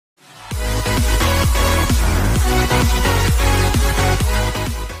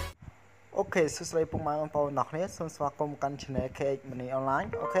Okay សួស្តីពុកម៉ែបងប្អូនអ្នកគ្នាសូមស្វាគមន៍កាន់ Channel KROMA Online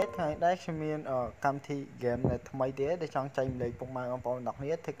អូខេថ្ងៃនេះខ្ញុំមានកម្មវិធី game ថ្មីទៀតដែលចង់ចែកម្លែកពុកម៉ែបងប្អូនអ្នកគ្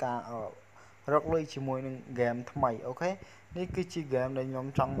នាធ្វើការរកលុយជាមួយនឹង game ថ្មីអូខេនេះគឺជា game ដែលខ្ញុំ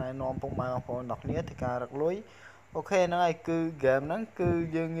ចង់ណែនាំពុកម៉ែបងប្អូនអ្នកគ្នាធ្វើការរកលុយអូខេហ្នឹងហើយគឺ game ហ្នឹងគឺ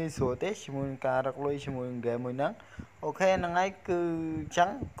យើងងាយស្រួលទេជាមួយនឹងការរកលុយជាមួយនឹង game មួយហ្នឹងអូខេហ្នឹងហើយគឺអញ្ចឹង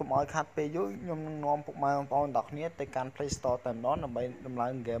កុំឲ្យខាត់ពេលយូរខ្ញុំនឹងនាំពុកម៉ែបងប្អូនអ្នកគ្នាទៅកាន់ Play Store តែម្ដងដើម្បីដំឡើ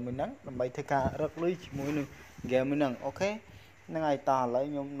ង game មួយហ្នឹងដើម្បីធ្វើការរកលុយជាមួយនឹង game មួយហ្នឹងអូខេហ្នឹងហើយតោះឥឡូវ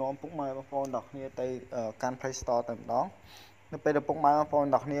ខ្ញុំនាំពុកម៉ែបងប្អូនអ្នកគ្នាទៅកាន់ Play Store តែម្ដងនៅពេលដែលពុកម៉ែបងប្អូន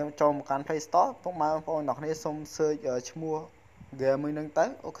អ្នកគ្នាចូលមកកាន់ Play Store ពុកម៉ែបងប្អូនអ្នកគ្នាសូម search ឈ្មោះ game មួយហ្នឹងទៅ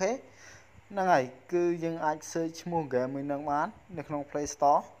អូខេហ្នឹងហើយគឺយើងអាច search ឈ្មោះ game មួយហ្នឹងបាននៅក្នុង Play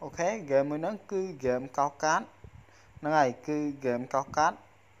Store អូខេ game មួយហ្នឹងគឺ game កោសកាតហ្នឹងហើយគឺ game កោសកាត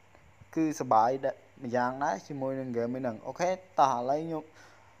គឺសប្បាយម្យ៉ាងដែរជាមួយនឹង game មួយហ្នឹងអូខេតោះឥឡូវខ្ញុំ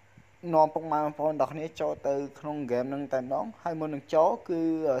នាំពុកម៉ែបងប្អូនអ្នកគ្នាចូលទៅក្នុង game ហ្នឹងតែម្ដងហើយមុននឹងចូលគឺ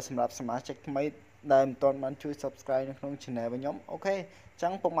សម្រាប់សមាជិកថ្មីដែលមិនទាន់បានជួយ subscribe នៅក្នុង channel របស់ខ្ញុំអូខេអញ្ចឹ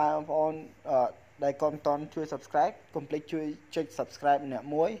ងពុកម៉ែបងប្អូនដែលគាត់មិនទាន់ជួយ subscribe កុំភ្លេចជួយចុច subscribe ម្នាក់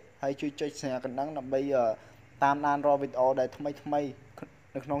មួយហើយជួយចុចសញ្ញាកណ្ដឹងដើម្បីតាមដានរាល់វីដេអូដែលថ្មី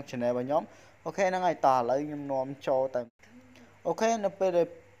នៅក្នុង channel របស់ខ្ញុំអូខេហ្នឹងហើយតោះឥឡូវខ្ញុំនាំចូលទៅអូខេនៅពេលដែល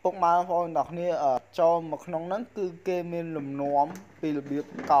ពុកម៉ែបងប្អូនអ្នកគ្នាចូលមកក្នុងហ្នឹងគឺគេមានលំនាំពីរបៀប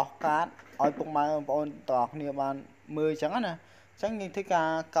កោសកាតឲ្យពុកម៉ែបងប្អូនទាំងគ្នាបានមើលអញ្ចឹងណាអញ្ចឹងយើងធ្វើការ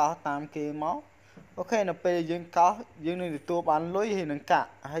កោសតាមគេមកអូខេនៅពេលយើងកោសយើងនឹងទទួលបានលុយហើយនឹងកាក់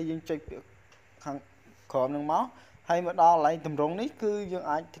ហើយយើងចុចខាងក្រោមនឹងមកហើយមកដល់កន្លែងតម្រងនេះគឺយើង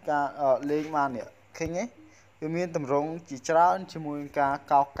អាចធ្វើការលេងបាននេះឃើញទេវាមានតម្រងជាច្រើនជាមួយនឹងការ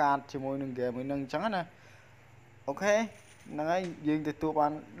កោសកាតជាមួយនឹង game មួយហ្នឹងអញ្ចឹងណាអូខេហ្នឹងហើយយើងទទួលបា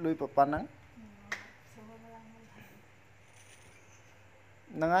នលុយប៉ុណ្ណឹង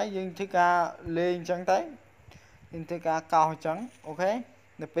ហ្នឹងហើយយើងធ្វើការលេងអញ្ចឹងទៅយើងធ្វើការកោសអញ្ចឹងអូខេ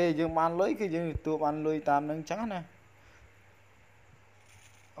នៅពេលយើងបានលុយគឺយើងទទួលបានលុយតាមហ្នឹងអញ្ចឹងណា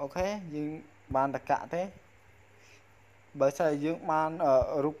អូខេយើងបានតកៈទេបើស្អីយើងបាន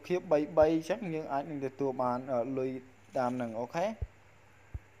រូបភាព3អញ្ចឹងយើងអាចនឹងទទួលបានលុយតាមហ្នឹងអូខេ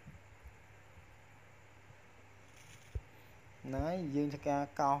ហ្នឹងហើយយើងធ្វើការ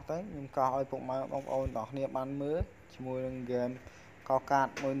កោសទៅខ្ញុំកោសឲ្យពុកម៉ែបងប្អូនទាំងគ្នាបានមើលជាមួយនឹង game កោសកាត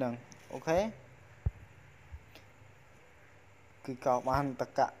មួយហ្នឹងអូខេគឺកោសបានត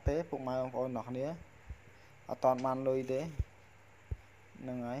កៈទេពុកម៉ែបងប្អូនទាំងគ្នាអត់តាន់បានលុយទេហ្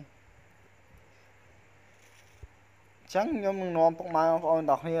នឹងហើយអញ្ចឹងខ្ញុំនឹងនាំពុកម៉ែបងប្អូន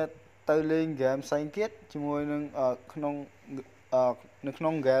ទាំងគ្នាទៅលេង game ផ្សេងទៀតជាមួយនឹងក្នុងនៅក្នុ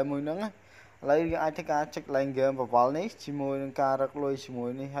ង game មួយហ្នឹងឥឡូវយើងអាចធ្វើការចុចឡើង game បវលនេះជាមួយនឹងការរកលុយជាមួយ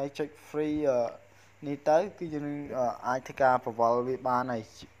នេះហើយចុច free នេះទៅគឺយើងនឹងអាចធ្វើការបវលវាបានហើយ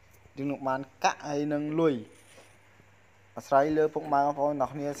យើងនឹងបានកាក់ហើយនឹងលុយអាស្រ័យលើពុកម៉ែបងប្អូនអ្នក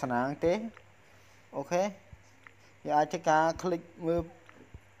គ្នាសំណាងទេអូខេយើងអាចធ្វើការคลิกមើល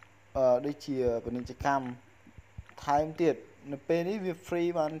ដូចជាពាណិជ្ជកម្មថែមទៀតនៅពេលនេះវា free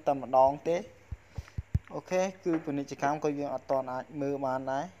បានតែម្ដងទេអូខេគឺពាណិជ្ជកម្មក៏យើងអត់តន់អាចមើលបាន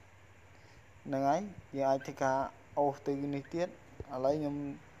ដែរហ្នឹងហើយយើងអាចធ្វើការអូសទៅនេះទៀតឥឡូវខ្ញុំ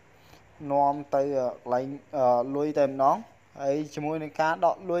នាំទៅកន្លែងលុយតែម្ដងហើយជាមួយនឹងការដ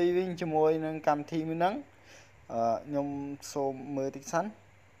កលុយវិញជាមួយនឹងកម្មវិធីមួយហ្នឹងខ្ញុំសូមមើលតិចសិន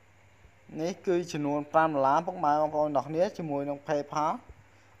នេះគឺចំនួន$5ពុកម៉ែបងប្អូនអ្នកគ្នាជាមួយនឹង PayPal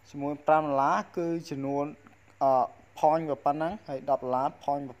ជាមួយ$5គឺចំនួនpoint ប៉ុណ្ណឹងហើយ$10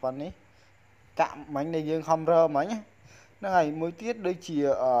 point ប៉ុណ្នេះកាក់មិញដែលយើងខំរើមិញហ្នឹងហើយមួយទៀតដូច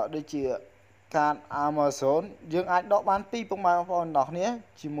ជាកាត Amazon យើងអាចដកបានពីពុកម៉ែបងប្អូនអ្នកគ្នា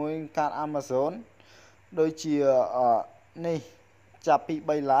ជាមួយកាត Amazon ដូចជានេះចាប់ពី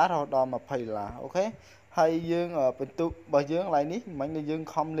$3រហូតដល់$20អូខេហើយយើងបន្ទុករបស់យើងកន្លែងនេះមិញដែលយើង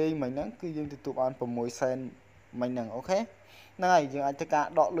ខំលេងមិញហ្នឹងគឺយើងទទួលបាន6សេនមិញហ្នឹងអូខេហ្នឹងហើយយើងអាចធ្វើការ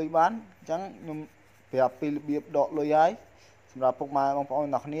ដកលុយបានអញ្ចឹងខ្ញុំប្រាប់ពីរបៀបដកលុយហើយសម្រាប់ពុកម៉ែបងប្អូន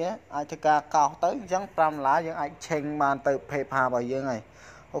អ្នកគ្នាអាចធ្វើការកោសទៅអញ្ចឹង$5យើងអាចឆេញបានទៅ PayPal របស់យើងហើយ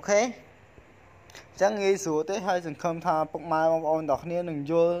អូខេអញ្ចឹងងាយស្រួលទេហើយសង្ឃឹមថាពុកម៉ែបងប្អូនអ្នកគ្នានឹង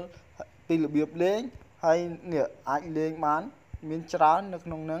យល់ពីរបៀបលេងហើយនេះអាចលេងបានមានច្រើននៅក្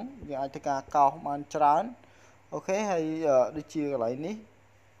នុងហ្នឹងយើងអាចធ្វើការកោសបានច្រើនអូខេហើយដូចជាកន្លែងនេះ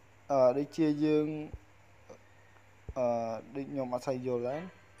ដូចជាយើងដូចខ្ញុំអត់ស្អីយល់ដែរ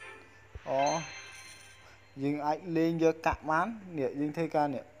យើងអាចលេងយកកាក់បាននេះយើងធ្វើការ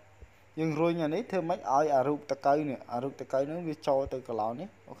នេះយើងរុញអានេះធ្វើម៉េចឲ្យអារូបតកៅនេះអារូបតកៅហ្នឹងវាចូលទៅកន្លោនេះ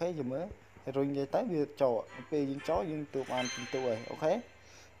អូខេចាំមើលហើយរុញទៅវាចូលពេលយើងចូលយើងទទួលបានពិន្ទុហើយអូខេ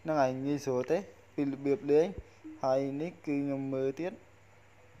ហ្នឹងហើយងាយស្រួលទេពីរបៀបលេងហើយនេះគឺខ្ញុំមើលទៀត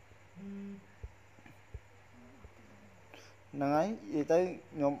ហ្នឹងហើយនិយាយទៅ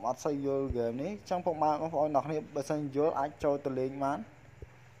ខ្ញុំអត់សូវយល់ហ្គេមនេះចឹងពុកម៉ែបងប្អូនអ្នកគ្នាបើសិនយល់អាចចូលទៅលេងបាន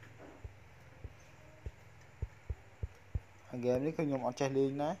ហ្គេមនេះគឺខ្ញុំអត់ចេះលេ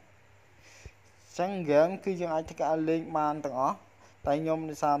ងណាចឹងហ្គេមគឺយើងអាចធ្វើការលេងបានទាំងអស់តែខ្ញុំ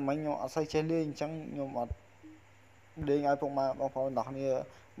ដោយសារមិញខ្ញុំអត់សូវចេះលេងអញ្ចឹងខ្ញុំអត់លេងឲ្យពុកម៉ែបងប្អូនអ្នកគ្នា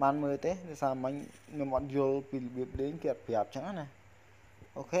បានមើលទេដោយសារមិញខ្ញុំអត់យល់ពីរបៀបលេងគេអត់ប្រាប់ចឹងណា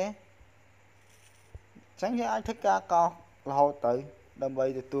អូខេចឹងយើងអាចធ្វើការកោសរហូតទៅដើម្បី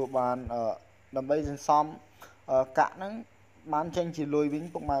ទទួលបានដើម្បីសន្សំកាក់ហ្នឹងបានចេញជាលុយវិញ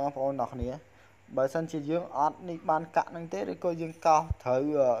ពុកម៉ែបងប្អូនអ្នកគ្នាបើសិនជាយើងអត់នេះបានកាក់ហ្នឹងទេឬក៏យើងកោសត្រូវ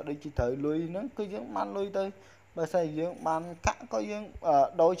ដូចជាត្រូវលុយហ្នឹងគឺយើងបានលុយទៅបើសិនជាយើងបានកាក់ក៏យើង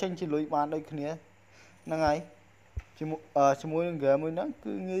ដូរចេញជាលុយបានដូចគ្នាហ្នឹងហើយជាមួយនឹងហ្គេមមួយហ្នឹង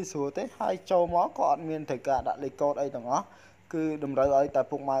គឺងាយស្រួលទេហើយចូលមកក៏អត់មានត្រូវការដាក់លេខកូដអីទាំងអស់គឺតម្រូវឲ្យតែ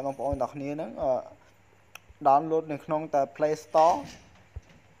ពុកម៉ែបងប្អូនអ្នកគ្នាហ្នឹងdownload នៅក្នុងតែ Play Store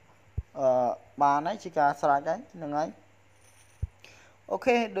បានហើយជាការស្រេចហើយហ្នឹងហើយអូ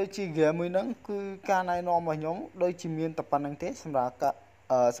ខេដូចជា game មួយហ្នឹងគឺការណែនាំរបស់ខ្ញុំដូចជាមានតែប៉ុណ្្នឹងទេសម្រា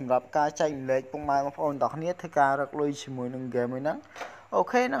ប់ការចែកម្លែកពុកម៉ែបងប្អូនទាំងគ្នាធ្វើការរកលុយជាមួយនឹង game មួយហ្នឹងអូ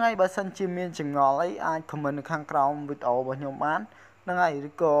ខេហ្នឹងហើយបើសិនជាមានចម្ងល់អីអាច comment នៅខាងក្រោមវីដេអូរបស់ខ្ញុំបានហ្នឹងហើយ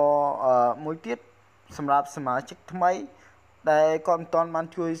ឬក៏មួយទៀតសម្រាប់សមាជិកថ្មីដែលគាត់មិនទាន់បាន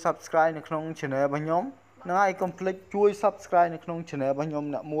ជួយ Subscribe នៅក្នុង Channel របស់ខ្ញុំហ្នឹងហើយកុំភ្លេចជួយ Subscribe នៅក្នុង Channel របស់ខ្ញុំ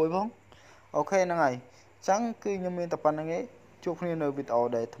អ្នកមួយផងអូខេហ្នឹងហើយអញ្ចឹងគឺខ្ញុំមានតែប៉ុណ្្នឹងឯងជួបគ្នានៅវីដេអូ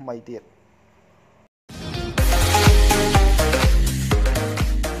ដែលថ្មីទៀត